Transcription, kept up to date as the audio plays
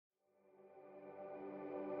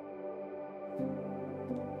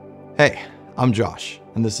Hey, I'm Josh,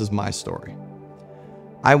 and this is my story.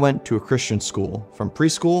 I went to a Christian school from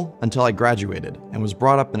preschool until I graduated and was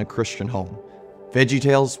brought up in a Christian home.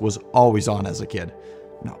 VeggieTales was always on as a kid.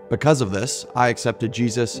 Now, because of this, I accepted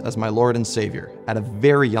Jesus as my Lord and Savior at a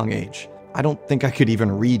very young age. I don't think I could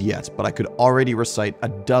even read yet, but I could already recite a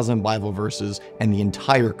dozen Bible verses and the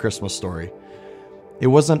entire Christmas story. It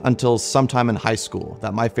wasn't until sometime in high school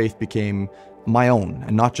that my faith became my own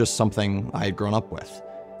and not just something I had grown up with.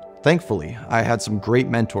 Thankfully, I had some great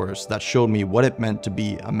mentors that showed me what it meant to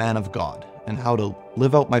be a man of God and how to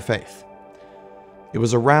live out my faith. It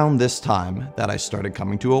was around this time that I started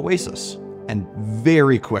coming to Oasis, and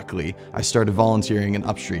very quickly I started volunteering in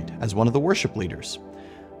Upstreet as one of the worship leaders.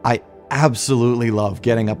 I absolutely love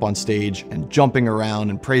getting up on stage and jumping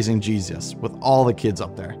around and praising Jesus with all the kids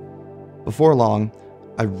up there. Before long,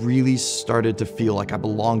 I really started to feel like I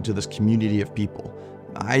belonged to this community of people.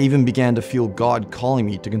 I even began to feel God calling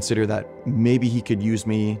me to consider that maybe He could use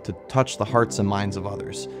me to touch the hearts and minds of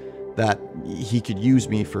others, that He could use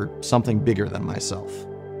me for something bigger than myself.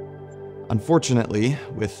 Unfortunately,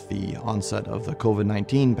 with the onset of the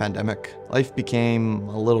COVID-19 pandemic, life became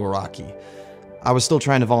a little rocky. I was still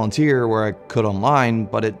trying to volunteer where I could online,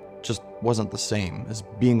 but it just wasn't the same as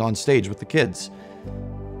being on stage with the kids.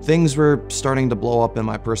 Things were starting to blow up in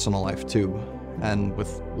my personal life too. And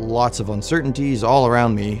with lots of uncertainties all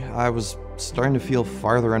around me, I was starting to feel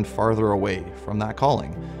farther and farther away from that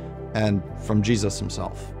calling, and from Jesus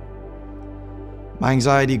Himself. My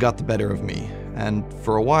anxiety got the better of me, and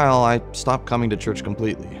for a while I stopped coming to church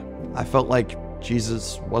completely. I felt like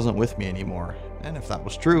Jesus wasn't with me anymore, and if that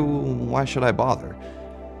was true, why should I bother?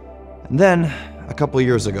 And then, a couple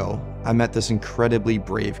years ago, I met this incredibly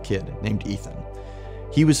brave kid named Ethan.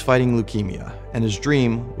 He was fighting leukemia, and his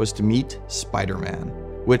dream was to meet Spider-Man,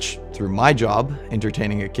 which, through my job,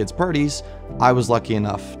 entertaining at kids' parties, I was lucky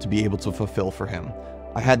enough to be able to fulfill for him.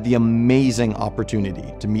 I had the amazing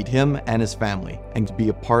opportunity to meet him and his family, and to be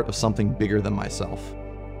a part of something bigger than myself.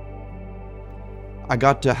 I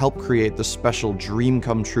got to help create the special dream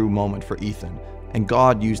come true moment for Ethan, and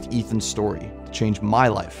God used Ethan's story to change my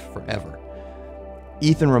life forever.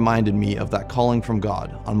 Ethan reminded me of that calling from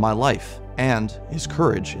God on my life, and his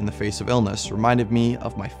courage in the face of illness reminded me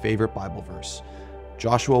of my favorite Bible verse.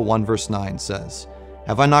 Joshua 1 verse 9 says,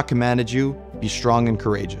 "Have I not commanded you? Be strong and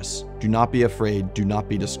courageous. Do not be afraid, do not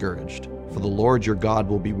be discouraged, for the Lord your God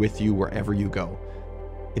will be with you wherever you go."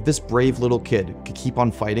 If this brave little kid could keep on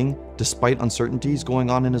fighting despite uncertainties going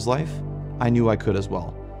on in his life, I knew I could as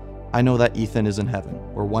well. I know that Ethan is in heaven,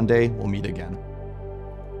 where one day we'll meet again.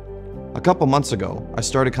 A couple months ago, I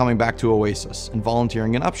started coming back to Oasis and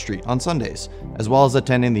volunteering in Upstreet on Sundays, as well as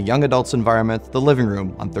attending the young adults environment, the living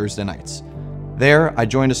room, on Thursday nights. There, I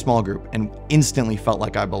joined a small group and instantly felt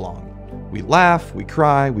like I belonged. We laugh, we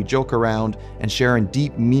cry, we joke around, and share in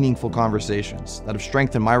deep, meaningful conversations that have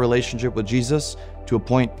strengthened my relationship with Jesus to a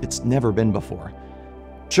point it's never been before.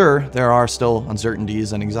 Sure, there are still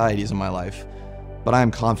uncertainties and anxieties in my life, but I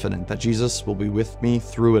am confident that Jesus will be with me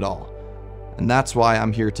through it all. And that's why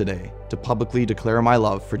I'm here today, to publicly declare my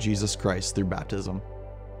love for Jesus Christ through baptism.